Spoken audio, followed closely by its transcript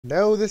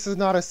No, this is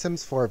not a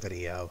Sims 4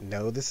 video.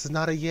 No, this is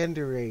not a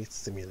Yandere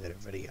simulator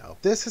video.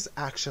 This is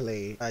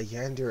actually a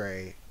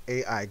Yandere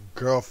AI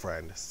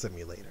girlfriend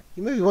simulator.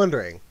 You may be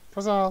wondering,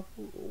 first of all,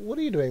 what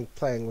are you doing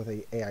playing with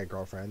an AI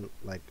girlfriend?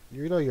 Like,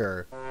 you know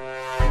you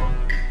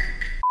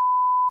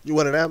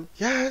one of them?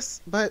 Yes,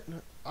 but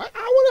I want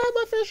to have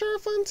my fair share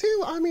of fun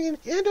too. I mean,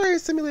 Yandere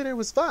simulator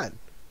was fun.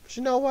 But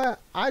you know what?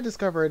 I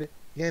discovered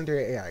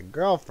Yandere AI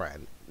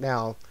girlfriend.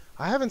 Now,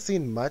 I haven't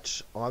seen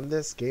much on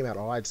this game at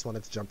all. I just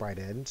wanted to jump right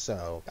in.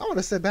 So I want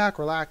to sit back,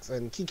 relax,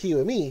 and kiki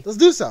with me. Let's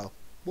do so.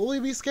 Will we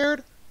be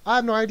scared? I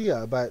have no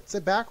idea, but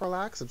sit back,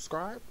 relax,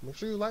 subscribe. Make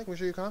sure you like, make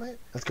sure you comment.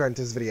 Let's get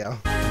into this video.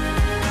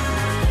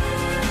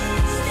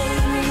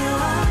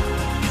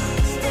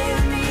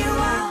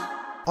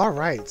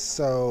 Alright,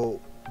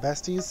 so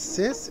besties,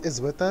 sis is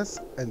with us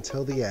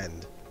until the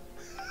end.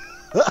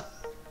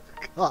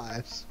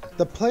 Gosh.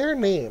 The player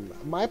name.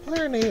 My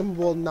player name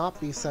will not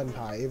be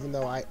Senpai, even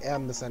though I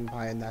am the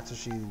Senpai and that's what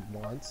she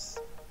wants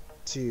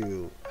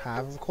to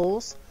have, of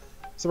course.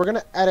 So we're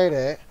gonna edit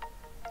it,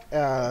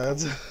 and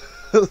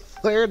the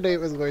player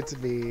name is going to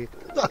be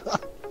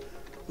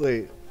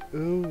wait,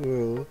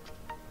 ooh,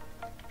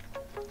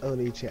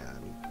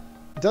 Oni-chan.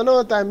 Don't know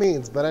what that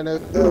means, but I know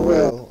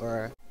will,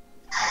 or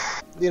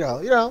you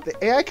know. The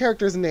AI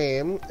character's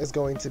name is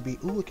going to be,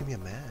 ooh, it can be a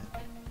man.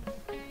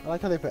 I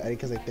like how they put Eddie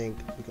because they think,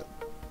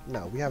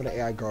 no, we have an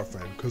AI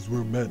girlfriend because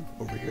we're men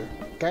over here.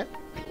 Okay?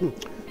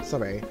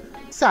 Sorry.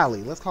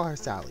 Sally. Let's call her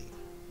Sally.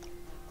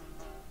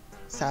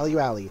 Sally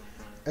Wally.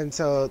 And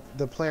so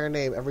the player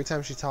name, every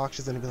time she talks,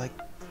 she's going to be like,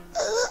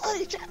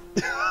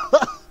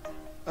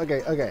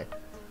 okay.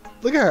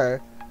 Look at her.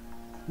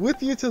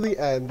 With you to the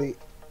end. The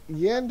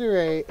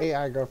Yandere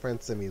AI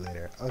girlfriend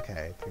simulator.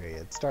 Okay,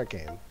 period. Start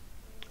game.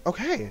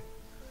 Okay.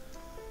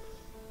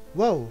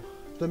 Whoa.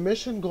 The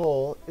mission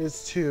goal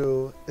is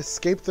to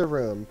escape the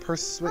room,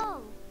 persuade...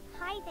 Oh,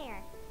 hi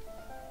there.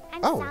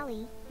 I'm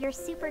Sally, your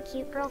super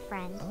cute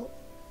girlfriend. Oh.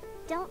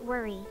 Don't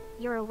worry,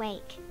 you're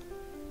awake.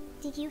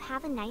 Did you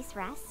have a nice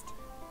rest?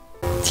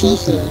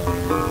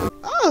 Teehee.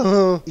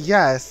 Oh,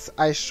 yes,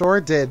 I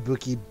sure did,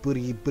 Booty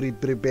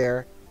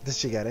Bear. Did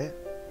she get it?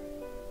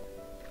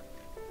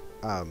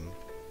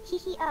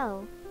 Hehe,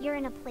 oh, you're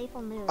in a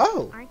playful mood,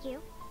 aren't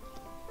you?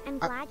 I'm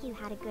glad you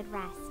had a good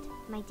rest,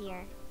 my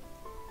dear.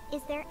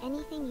 Is there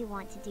anything you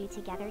want to do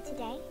together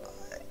today?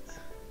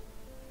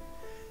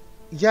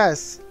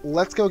 Yes,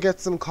 let's go get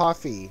some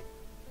coffee,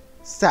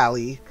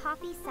 Sally.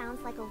 Coffee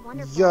sounds like a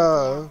wonderful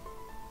idea.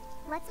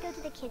 Let's go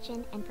to the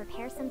kitchen and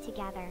prepare some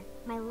together,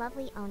 my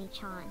lovely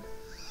Oni-chan.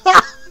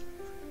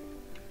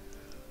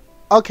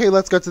 Okay,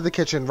 let's go to the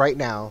kitchen right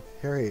now.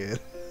 Period.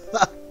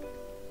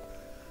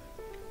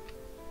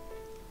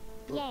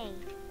 Yay.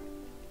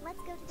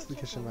 Let's go to the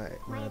kitchen,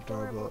 my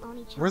adorable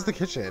Oni-chan. Where's the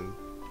kitchen?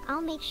 I'll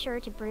make sure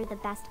to brew the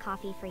best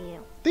coffee for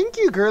you. Thank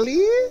you,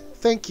 girlie.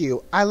 Thank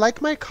you. I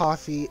like my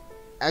coffee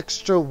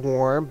extra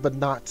warm, but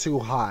not too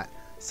hot.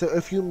 So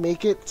if you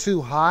make it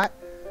too hot,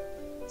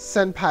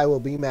 Senpai will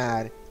be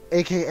mad.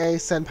 AKA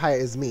Senpai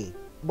is me.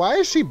 Why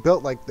is she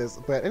built like this?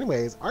 But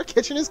anyways, our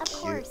kitchen is cute.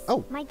 Of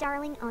course, my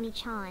darling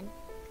Oni-chan.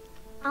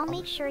 I'll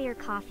make sure your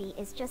coffee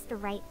is just the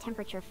right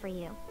temperature for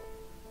you.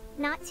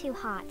 Not too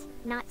hot,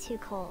 not too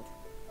cold.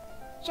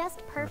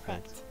 Just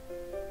perfect.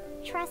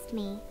 Trust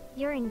me,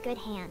 you're in good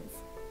hands.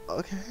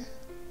 Okay.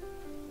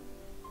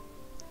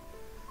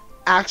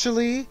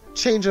 Actually,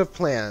 change of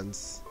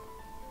plans.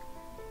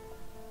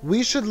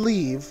 We should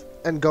leave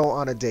and go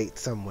on a date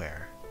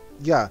somewhere.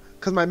 Yeah,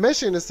 because my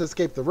mission is to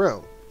escape the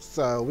room.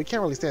 So we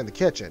can't really stay in the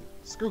kitchen.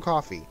 Screw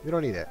coffee. We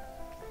don't need it.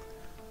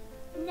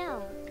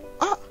 No.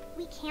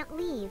 We can't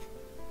leave.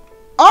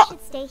 We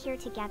should stay here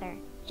together.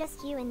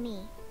 Just you and me.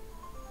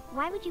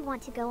 Why would you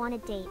want to go on a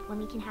date when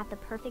we can have the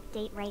perfect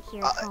date right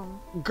here at home?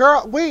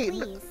 Girl, wait.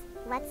 Please,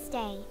 let's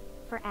stay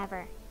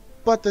forever.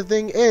 But the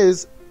thing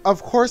is,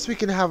 of course we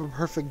can have a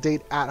perfect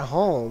date at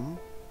home.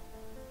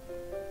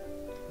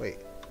 Wait.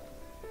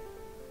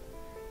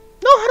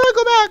 No, how do I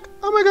go back?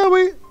 Oh my god,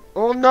 wait.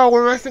 Oh no,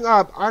 we're messing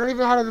up. I don't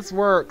even know how this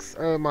works.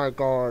 Oh my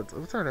god.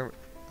 I'm trying to...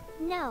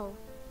 No.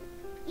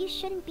 You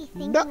shouldn't be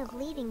thinking of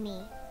leaving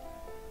me.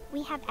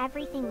 We have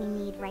everything we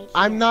need right here.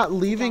 I'm not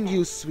leaving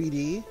you,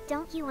 sweetie.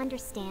 Don't you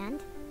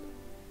understand?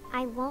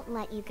 I won't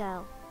let you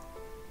go.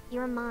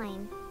 You're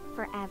mine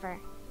forever.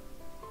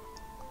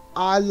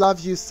 I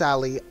love you,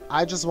 Sally.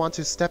 I just want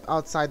to step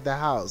outside the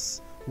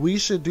house. We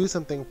should do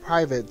something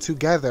private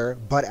together,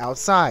 but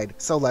outside.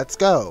 So let's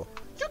go.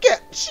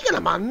 She get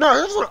on my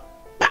nerves.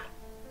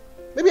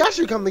 Maybe I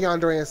should come to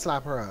Yandere and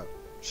slap her up.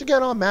 She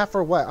getting all mad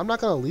for what? I'm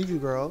not gonna leave you,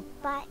 girl.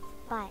 But.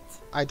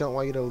 I don't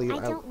want you to leave. I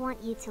don't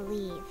want you to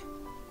leave.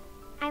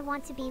 I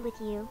want to be with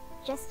you,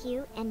 just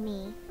you and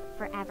me,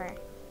 forever.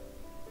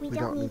 We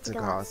don't need to go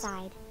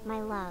outside, my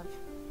love.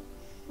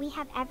 We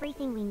have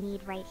everything we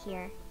need right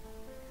here.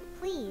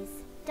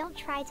 Please, don't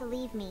try to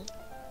leave me.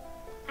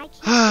 I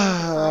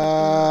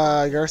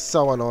can't. You're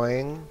so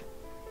annoying.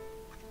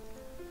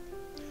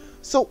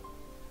 So,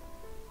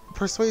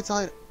 persuade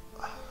Sally.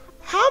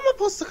 How am I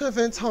supposed to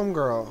convince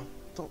homegirl?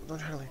 Don't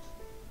try to leave.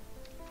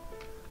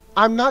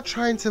 I'm not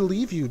trying to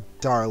leave you,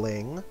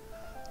 darling.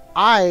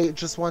 I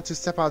just want to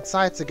step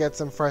outside to get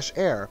some fresh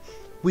air.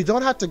 We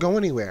don't have to go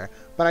anywhere,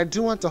 but I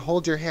do want to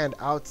hold your hand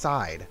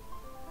outside.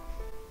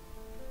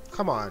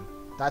 Come on.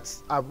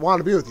 I want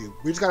to be with you.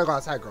 We just gotta go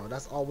outside, girl.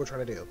 That's all we're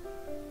trying to do.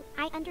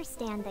 I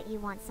understand that you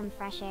want some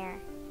fresh air.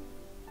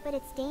 But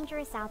it's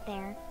dangerous out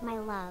there, my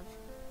love.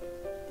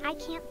 I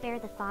can't bear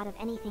the thought of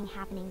anything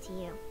happening to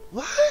you.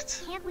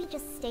 What? Can't we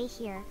just stay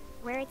here,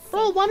 where it's safe?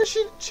 Bro, why does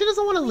she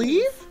doesn't want to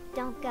leave?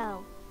 Don't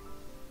go.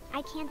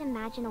 I can't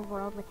imagine a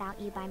world without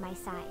you by my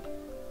side.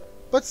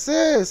 But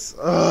sis,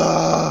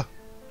 ugh.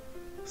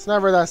 It's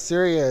never that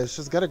serious.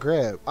 Just get a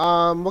grip.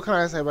 What can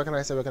I say? What can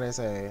I say? What can I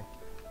say?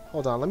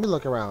 Hold on, let me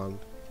look around.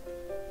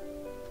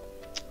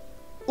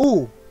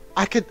 Ooh,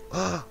 I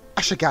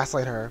should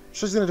gaslight her.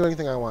 She's gonna do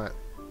anything I want.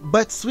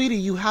 But sweetie,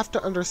 you have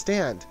to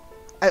understand.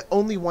 I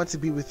only want to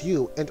be with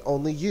you and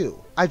only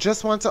you. I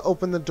just want to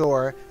open the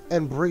door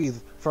and breathe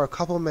for a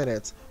couple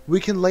minutes.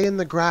 We can lay in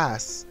the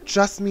grass,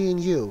 just me and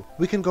you.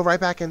 We can go right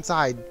back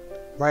inside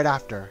right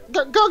after.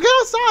 Go get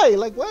outside!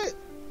 Like, what?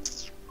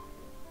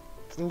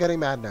 I'm getting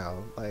mad now.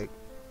 Like,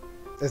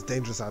 it's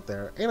dangerous out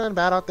there. Ain't nothing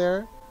bad out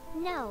there.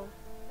 No.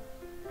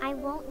 I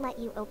won't let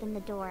you open the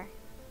door.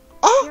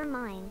 Oh! You're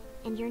mine,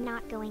 and you're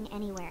not going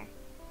anywhere.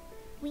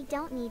 We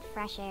don't need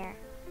fresh air.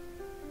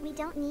 We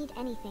don't need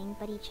anything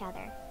but each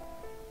other.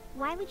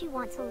 Why would you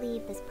want to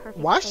leave this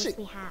perfect place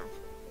we have?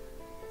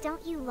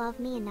 Don't you love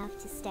me enough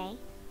to stay?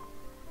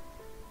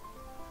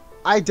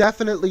 I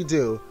definitely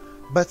do.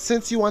 But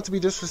since you want to be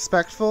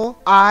disrespectful,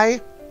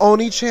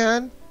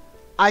 Oni-chan,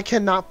 I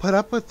cannot put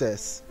up with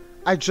this.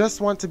 I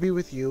just want to be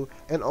with you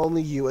and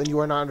only you, and you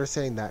are not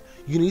understanding that.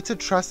 You need to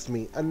trust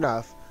me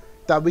enough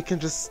that we can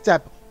just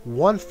step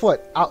 1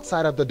 foot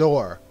outside of the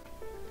door.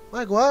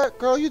 Like, what?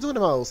 Girl, you doing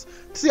the most.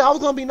 See, I was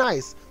gonna be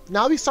nice.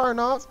 Now we starting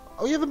off.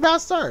 Oh, you have a bad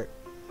start.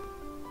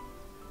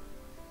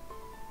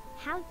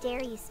 How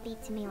dare you speak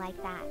to me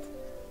like that?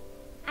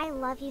 I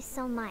love you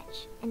so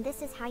much, and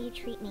this is how you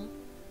treat me.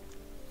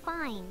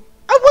 Fine.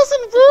 I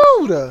wasn't If you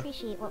rude! can't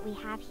appreciate what we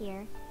have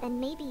here, then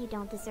maybe you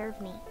don't deserve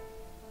me.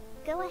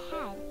 Go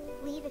ahead,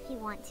 leave if you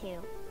want to.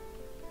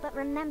 But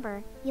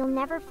remember, you'll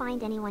never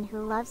find anyone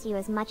who loves you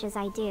as much as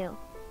I do.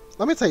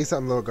 Let me tell you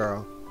something, little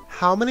girl.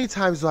 How many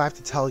times do I have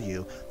to tell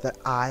you that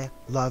I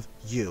love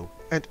you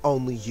and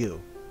only you?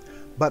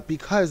 But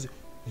because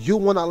you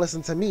will not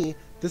listen to me,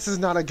 this is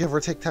not a give or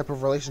take type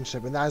of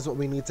relationship, and that is what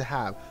we need to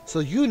have. So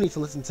you need to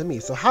listen to me.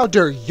 So how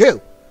dare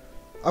you?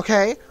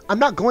 Okay? I'm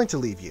not going to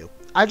leave you.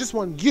 I just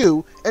want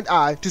you and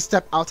I to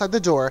step outside the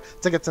door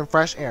to get some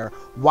fresh air.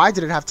 Why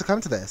did it have to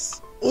come to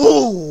this?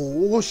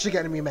 Ooh, she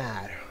getting me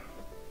mad.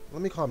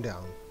 Let me calm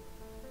down.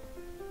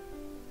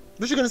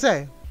 What's she gonna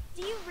say?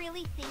 Do you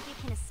really think you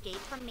can escape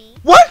from me?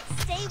 What?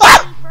 Stay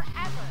with me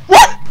forever.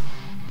 What?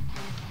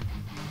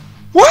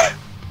 What?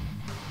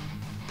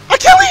 I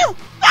can't leave!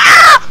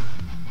 Ah!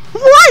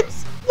 What?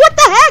 What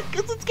the heck?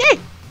 It's escape!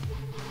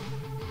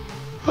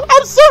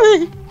 I'm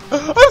sorry!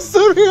 I'm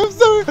sorry! I'm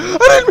sorry!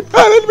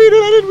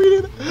 I didn't mean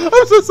it!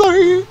 I'm so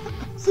sorry!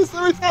 I'm so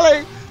sorry,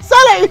 Sally!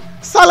 Sally!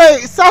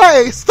 Sally!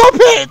 Sally! Stop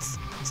it!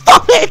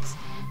 Stop it!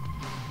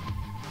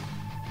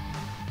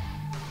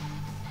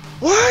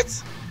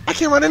 What? I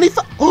can't run any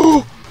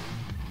oh!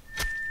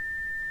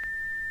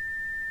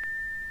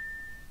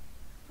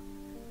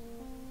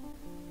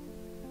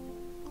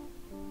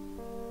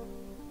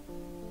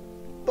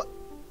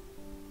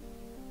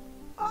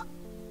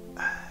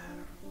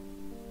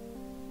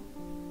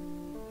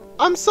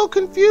 I'm so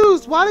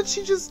confused. Why did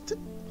she just...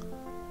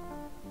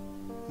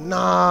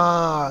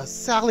 Nah,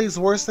 Sally's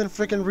worse than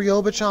freaking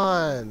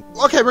Ryoba-chan.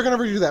 Okay, we're gonna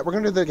redo that. We're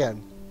gonna do that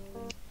again.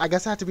 I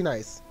guess I have to be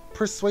nice.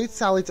 Persuade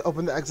Sally to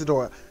open the exit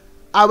door.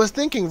 I was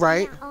thinking,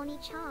 right? Yeah,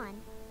 Oni-chan.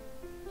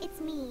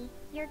 It's me,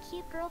 your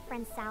cute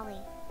girlfriend Sally.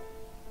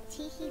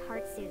 Teehee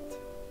Heartsuit.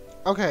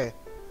 Okay,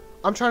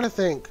 I'm trying to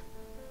think.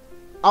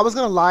 I was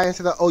gonna lie and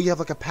say that, oh, you have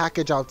like a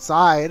package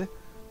outside.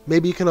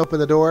 Maybe you can open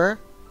the door.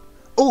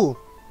 Ooh.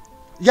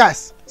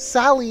 Yes,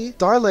 Sally,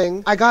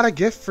 darling, I got a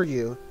gift for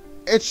you.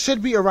 It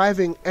should be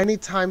arriving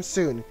anytime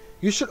soon.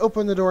 You should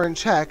open the door and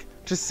check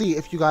to see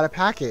if you got a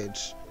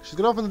package. She's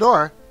gonna open the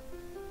door.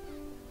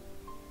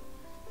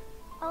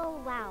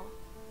 Oh, wow.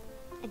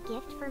 A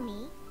gift for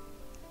me?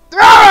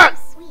 Ah!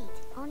 So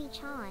sweet,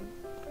 Oni-chan.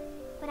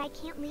 But I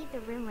can't leave the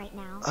room right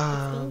now.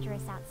 It's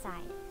dangerous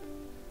outside.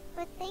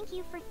 But thank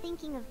you for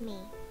thinking of me.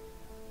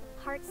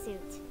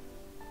 Heartsuit.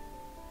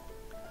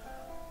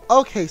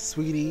 Okay,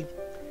 sweetie.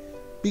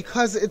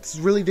 Because it's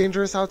really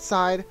dangerous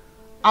outside,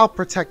 I'll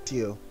protect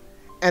you.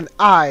 And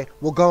I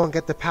will go and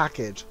get the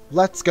package.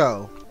 Let's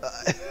go.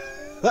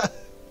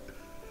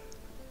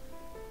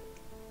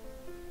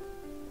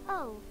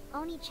 Oh,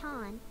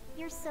 Oni-chan,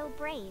 you're so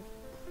brave.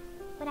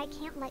 But I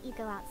can't let you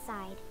go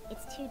outside.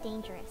 It's too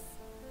dangerous.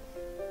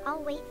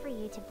 I'll wait for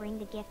you to bring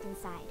the gift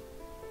inside.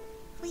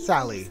 Please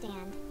Sally.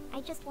 understand.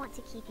 I just want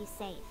to keep you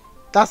safe.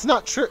 That's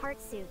not true.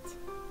 Heartsuit.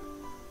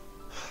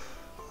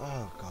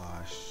 Oh,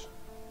 gosh.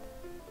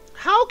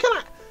 How can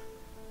I...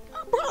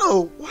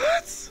 Bro,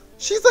 what?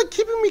 She's like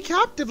keeping me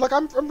captive. Like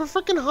I'm a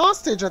freaking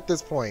hostage at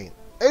this point.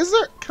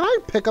 Can I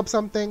pick up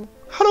something?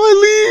 How do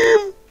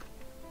I leave?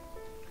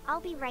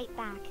 I'll be right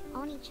back,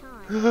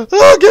 Oni-chan.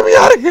 Oh, get me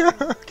out of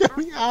here! Get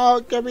me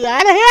out! Get me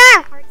out of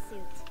here! Heart suit.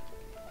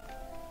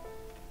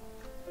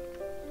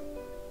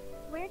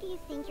 Where do you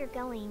think you're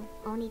going,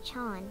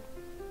 Oni-chan?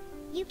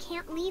 You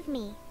can't leave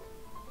me.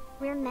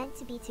 We're meant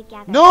to be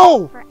together.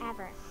 No!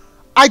 Forever.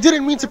 I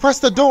didn't mean to press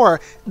the door.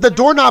 The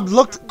doorknob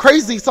looked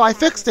crazy, so I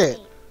fixed it.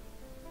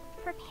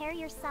 Prepare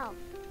yourself.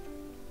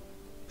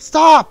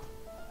 Stop!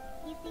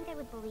 You think I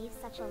would believe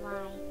such a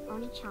lie,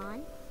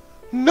 Oni-chan?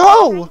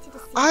 No!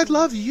 I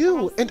love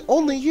you, and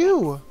only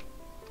you.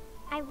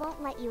 I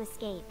won't let you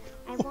escape.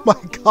 Oh my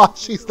gosh,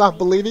 she's not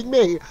believing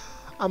me.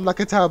 I'm like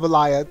a terrible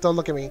liar. Don't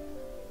look at me.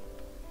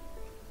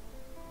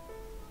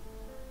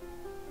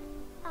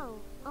 Oh,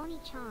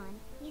 Oni-chan,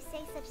 you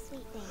say such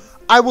sweet things.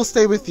 I will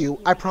stay with you,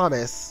 I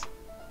promise.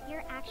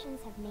 Your actions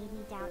have made me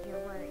doubt your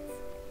words.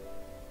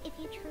 If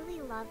you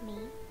truly love me,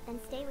 then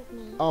stay with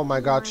me. Oh my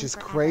god, mine she's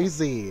forever.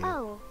 crazy.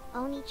 Oh,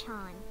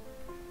 Oni-chan.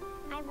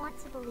 I want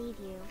to believe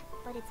you,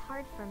 but it's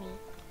hard for me.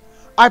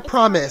 I It's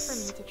promise. hard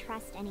for me to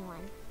trust anyone.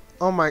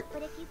 Oh my.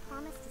 But if you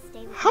promise to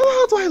stay with How me, the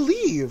hell do I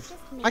leave? just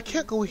I maybe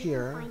can't go we can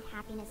here. Find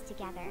happiness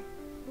together.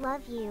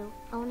 Love you,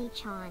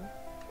 Oni-chan.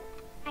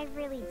 I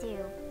really do,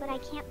 but I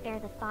can't bear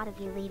the thought of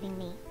you leaving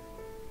me.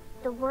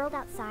 The world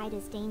outside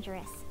is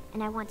dangerous,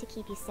 and I want to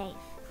keep you safe.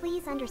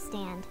 Please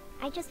understand.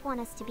 I just want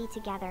us to be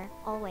together,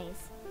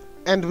 always.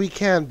 And we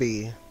can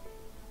be.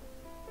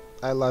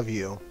 I love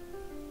you.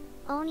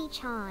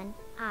 Oni-chan,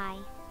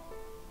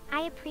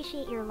 I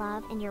appreciate your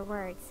love and your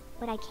words,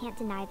 but I can't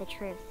deny the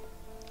truth.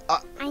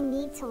 I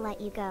need to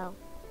let you go.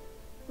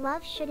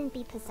 Love shouldn't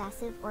be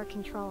possessive or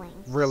controlling.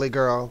 Really,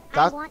 girl?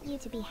 I want you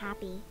to be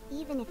happy,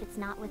 even if it's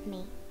not with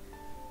me.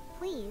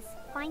 Please,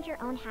 find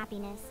your own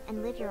happiness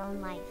and live your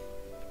own life.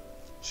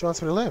 She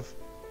wants me to live.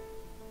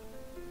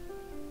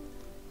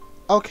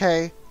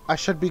 Okay, I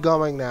should be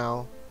going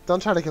now.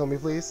 Don't try to kill me,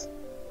 please.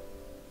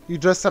 You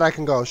just said I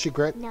can go. She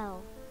grit?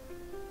 No.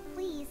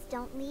 Please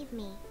don't leave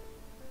me.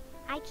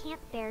 I can't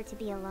bear to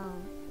be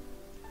alone.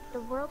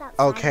 The world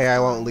outside Okay, is I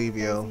gone. won't leave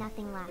you. There's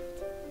nothing left.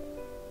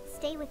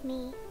 Stay with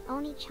me,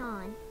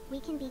 Oni-chan. We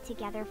can be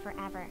together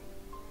forever.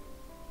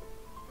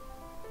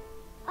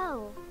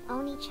 Oh,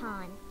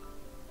 Oni-chan.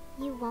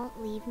 You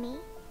won't leave me?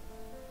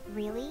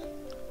 Really?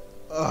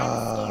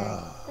 I'm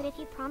scared, but if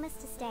you promise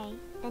to stay,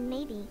 then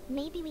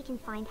maybe we can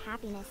find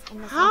happiness in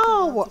this empty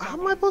How? world How am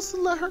together. I supposed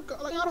to let her go?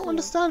 Like, I Thank don't you,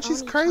 understand.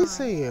 She's Oni-chan.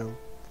 crazy.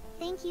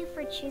 Thank you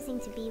for choosing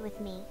to be with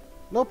me.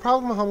 No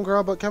problem,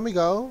 homegirl, but can we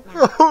go?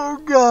 Now, Oh,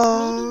 maybe we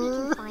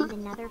God. can find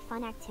another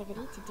fun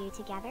activity to do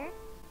together?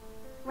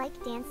 Like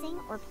dancing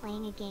or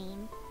playing a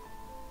game.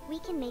 We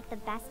can make the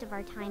best of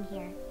our time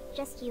here,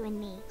 just you and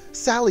me.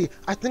 Sally,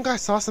 I think I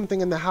saw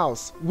something in the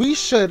house. We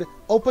should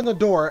open the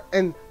door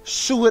and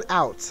shoo it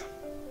out.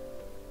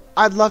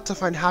 I'd love to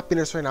find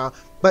happiness right now,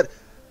 but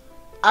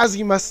as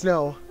you must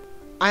know,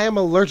 I am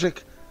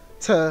allergic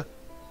to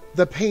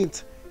the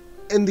paint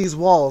in these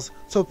walls.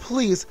 So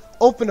please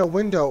open a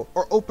window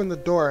or open the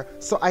door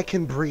so I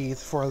can breathe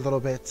for a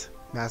little bit.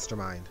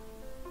 Mastermind.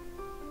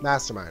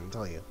 Mastermind, I'm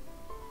telling you.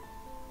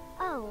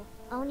 Oh,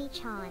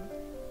 Oni-chan.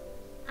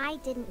 I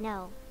didn't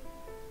know.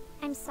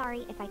 I'm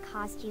sorry if I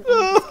caused you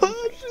any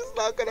discomfort. She's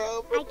not gonna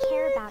open I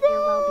care about your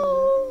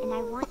well-being, and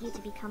I want you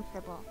to be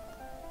comfortable.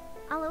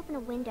 I'll open a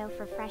window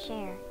for fresh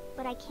air,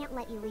 but I can't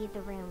let you leave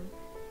the room.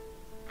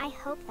 I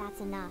hope that's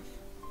enough.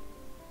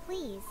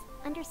 Please,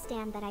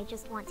 understand that I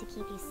just want to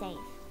keep you safe.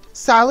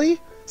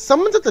 Sally,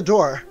 someone's at the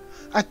door.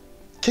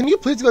 Can you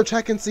please go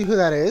check and see who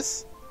that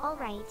is?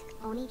 Alright,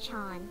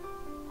 Oni-chan.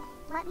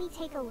 Let me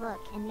take a look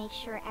and make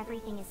sure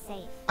everything is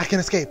safe. I can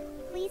escape.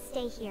 Please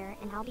stay here,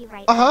 and I'll be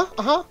right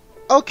Uh-huh.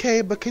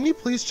 Okay, but can you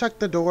please check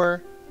the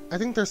door? I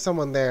think there's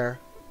someone there.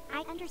 I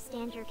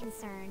understand your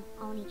concern,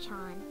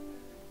 Oni-chan.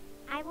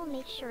 I will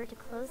make sure to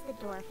close the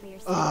door for your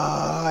safety.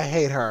 I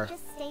hate her.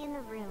 Just stay in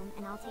the room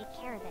and I'll take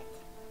care of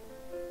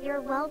it.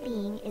 Your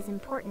well-being is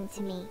important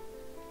to me.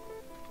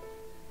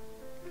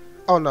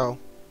 Oh no.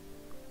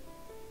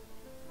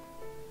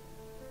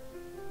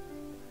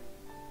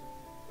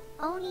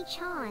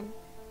 Oni-chan,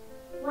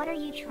 what are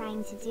you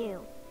trying to do?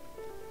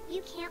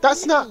 You can't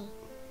That's leave not- me.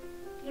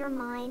 You're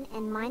mine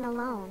and mine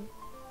alone.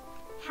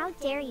 How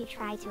dare you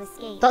try to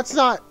escape? That's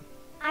not...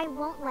 I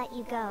won't let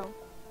you go.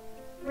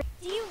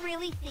 Do you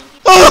really think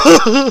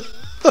you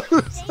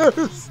I'm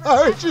so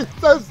sorry, she's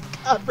so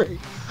scary.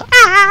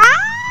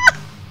 Ah!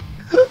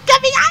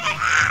 Get me out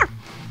of here!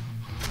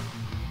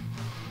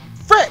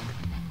 Frick!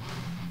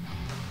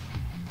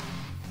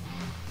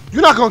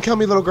 You're not gonna kill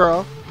me, little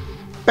girl.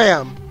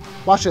 Bam.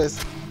 Watch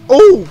this.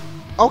 Oh!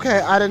 Okay,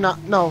 I did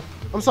not... No.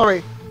 I'm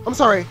sorry. I'm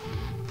sorry.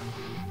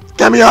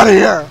 Get me out of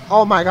here!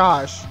 Oh my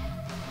gosh.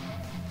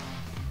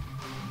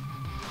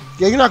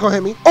 Yeah, you're not gonna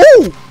hit me.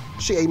 Oh!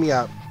 She ate me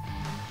up.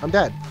 I'm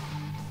dead.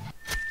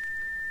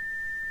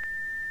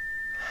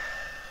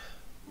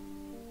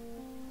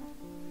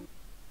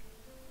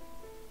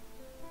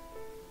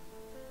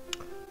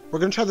 We're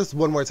gonna try this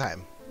one more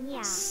time.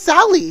 Yeah.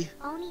 Sally!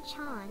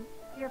 Oni-chan,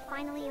 you're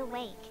finally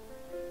awake.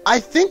 I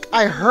think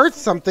I heard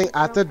something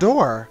at the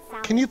door.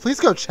 Can you please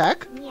go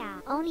check? Yeah,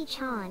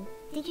 Oni-chan,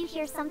 did you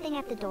hear something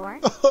at the door?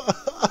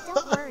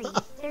 Don't worry,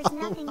 there's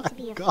nothing to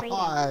be afraid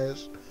of.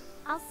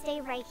 I'll stay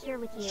right here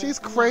with you. She's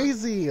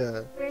crazy.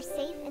 We're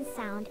safe and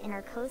sound in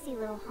our cozy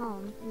little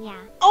home,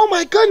 yeah. Oh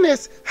my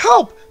goodness!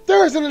 Help!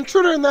 There is an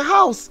intruder in the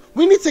house!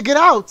 We need to get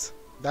out!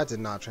 That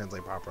did not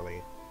translate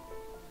properly.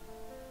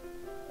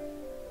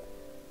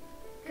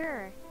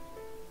 Grr.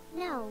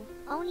 No,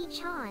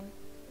 Oni-chan.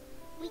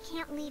 We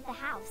can't leave the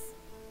house.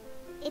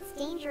 It's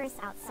dangerous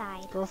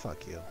outside. Girl,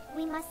 fuck you.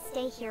 We must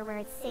stay here where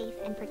it's safe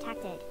and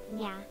protected,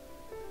 yeah.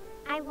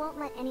 I won't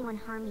let anyone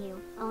harm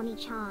you,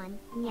 Oni-chan,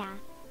 yeah.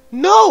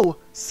 No!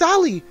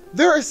 Sally!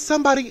 There is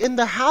somebody in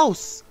the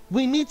house!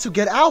 We need to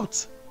get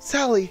out!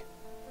 Sally!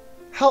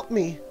 Help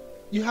me!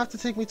 You have to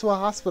take me to a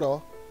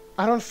hospital.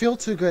 I don't feel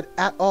too good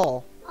at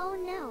all. Oh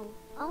no,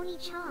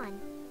 Oni-chan.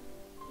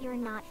 You're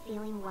not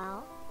feeling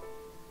well?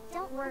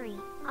 Don't worry,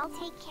 I'll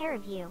take care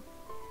of you.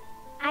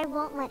 I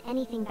won't let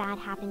anything bad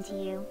happen to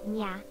you,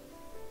 yeah.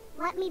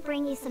 Let me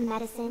bring you some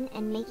medicine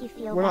and make you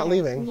feel better. We're not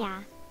leaving.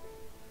 Yeah.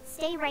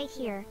 Stay right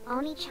here,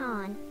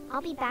 Oni-chan.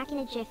 I'll be back in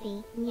a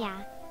jiffy,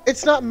 yeah.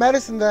 It's not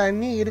medicine that I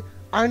need.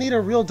 I need a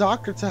real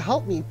doctor to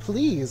help me,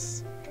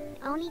 please.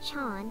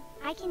 Oni-chan,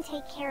 I can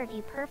take care of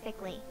you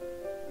perfectly.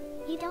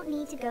 You don't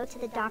need to go to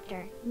the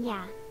doctor,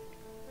 yeah.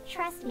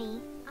 Trust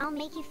me, I'll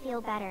make you feel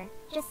better.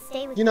 Just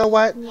stay with me. You know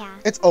what? Yeah.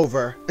 It's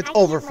over. It's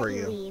over for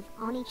you. Leave,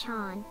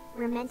 Oni-chan.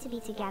 We're meant to be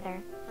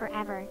together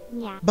forever,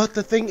 yeah. But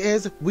the thing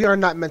is, we are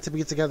not meant to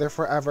be together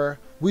forever.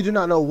 We do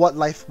not know what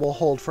life will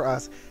hold for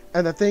us.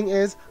 And the thing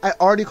is, I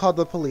already called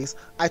the police.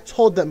 I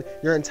told them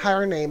your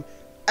entire name,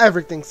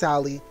 everything,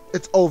 Sally.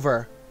 It's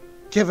over.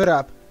 Give it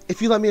up.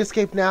 If you let me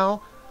escape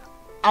now,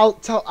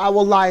 I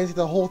will lie and say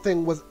the whole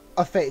thing was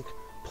a fake.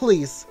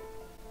 Please.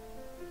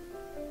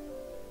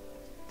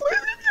 Please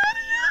get me out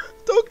of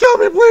here. Don't kill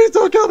me, please.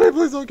 Don't kill me.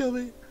 Please don't kill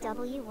me.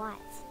 W what?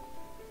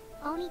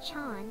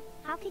 Oni-chan,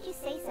 how could you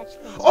say such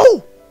things?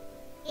 Oh!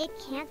 It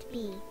can't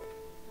be.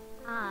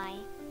 I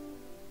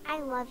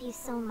love you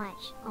so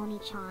much,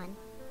 Oni-chan.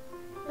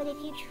 But if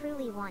you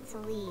truly want to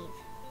leave...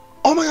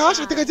 Oh my gosh,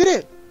 I think I did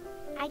it.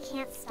 I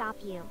can't stop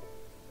you.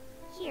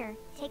 Here,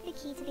 take the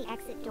key to the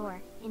exit door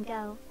and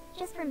go.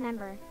 Just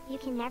remember, you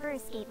can never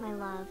escape my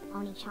love,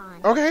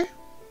 Oni-chan. Okay.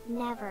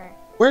 Never.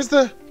 Where's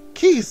the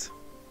keys?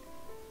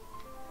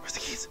 Where's the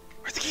keys?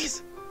 Where's the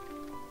keys?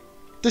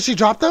 Did she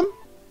drop them?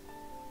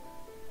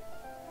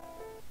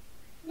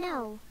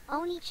 No,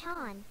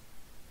 Oni-chan.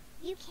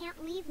 You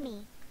can't leave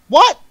me.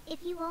 What? If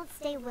you won't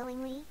stay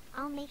willingly,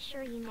 I'll make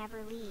sure you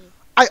never leave.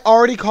 I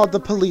already called the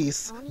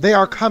police. They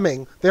are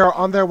coming. They are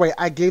on their way.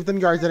 I gave them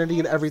your identity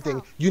and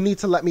everything. You need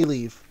to let me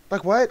leave.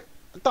 Like what?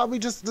 I thought we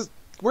just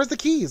where's the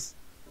keys?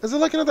 Is there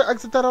like another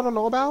exit that I don't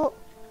know about?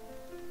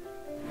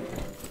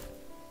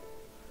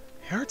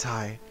 Hair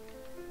tie.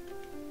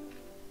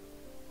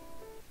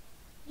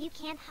 You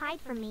can't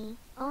hide from me,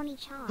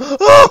 Oni-chan.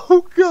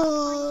 Oh god!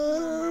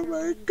 Oh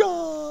my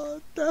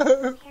god!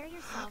 No.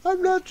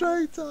 I'm not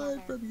trying to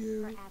hide from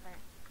you. Forever.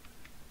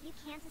 You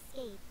can't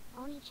escape,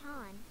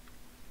 Oni-chan.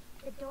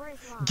 The door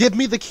is locked. Give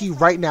me the key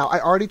right now. I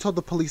already told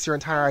the police your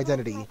entire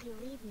identity. I won't let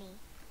you leave me.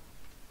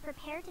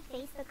 Prepare to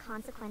face the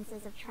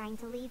consequences of trying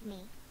to leave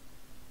me.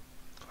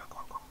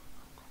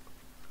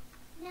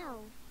 No,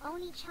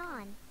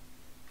 Oni-chan.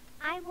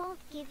 I won't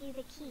give you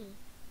the key.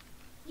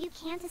 You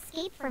can't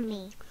escape from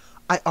me.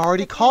 I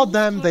already called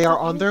them. They are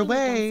on their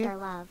way. Our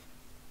love.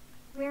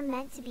 We're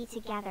meant to be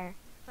together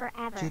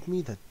forever. Give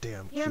me the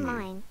damn key. You're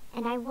mine,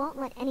 and I won't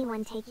let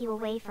anyone take you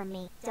away from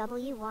me.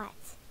 W what?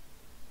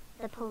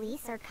 The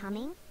police are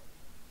coming?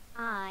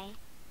 I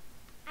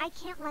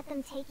can't let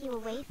them take you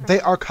away from me.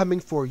 They are coming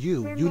for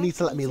you. We're You meant need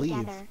to let me leave.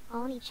 Together,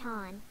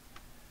 Oni-chan.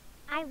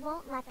 I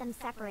won't let them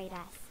separate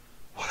us.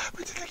 What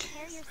happened to the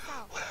Prepare keys?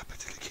 yourself. What happened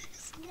to the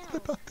keys? No. What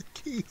about the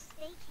keys?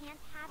 They can't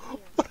have you.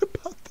 What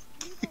about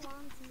the You keys?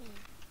 belong to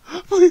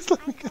me. Please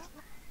let me go.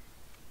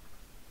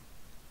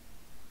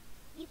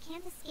 You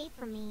can't escape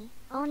from me,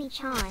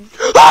 Oni-chan. I'll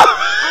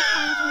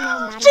find you no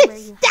matter where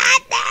you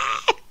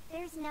hide.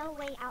 There's no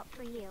way out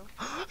for you.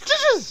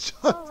 Just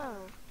Whoa,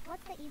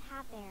 what's that you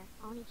have there,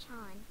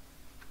 Oni-chan?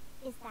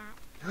 Is that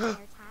hair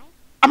tie?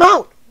 I'm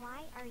out!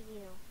 Why are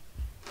you?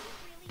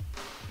 Really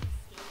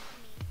escape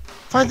from me.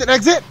 Find an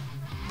exit!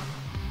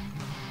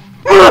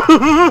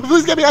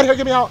 Please get me out of here,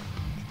 get me out!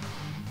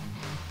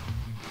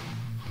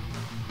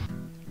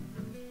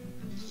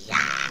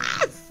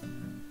 Yes!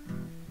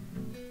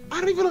 I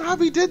don't even know how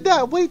we did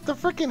that. Wait, the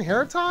freaking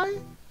hair tie?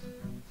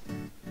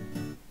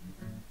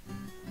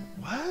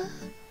 What?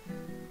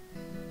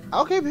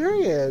 Okay,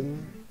 period.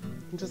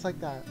 Just like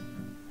that.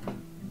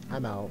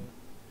 I'm out.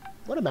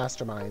 What a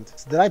mastermind.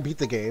 So did I beat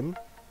the game?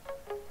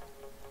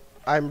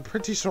 I'm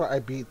pretty sure I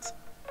beat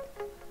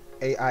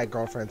AI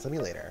Girlfriend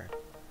Simulator.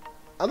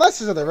 Unless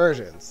there's other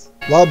versions.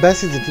 Well,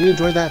 besties, if you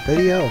enjoyed that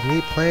video of me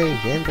playing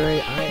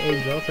Yandere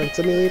IA Girlfriend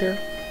Simulator,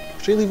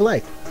 make sure you leave a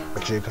like,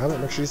 make sure you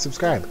comment, make sure you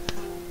subscribe.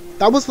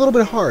 That was a little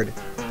bit hard.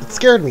 It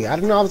scared me. I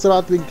didn't know I was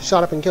about to be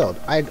shot up and killed.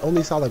 I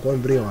only saw like one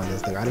video on this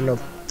thing. I didn't know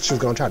if she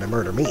was gonna try to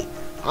murder me.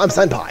 I'm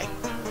Senpai.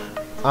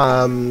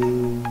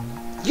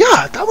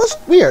 Yeah, that was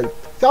weird.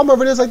 If y'all more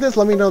videos like this,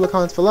 let me know in the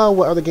comments below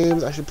what other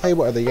games I should play,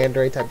 what other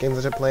Yandere type games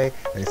I should play,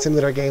 any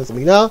simulator games, let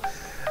me know.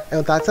 And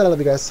with that said, I love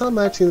you guys so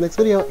much. See you in the next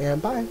video,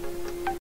 and bye.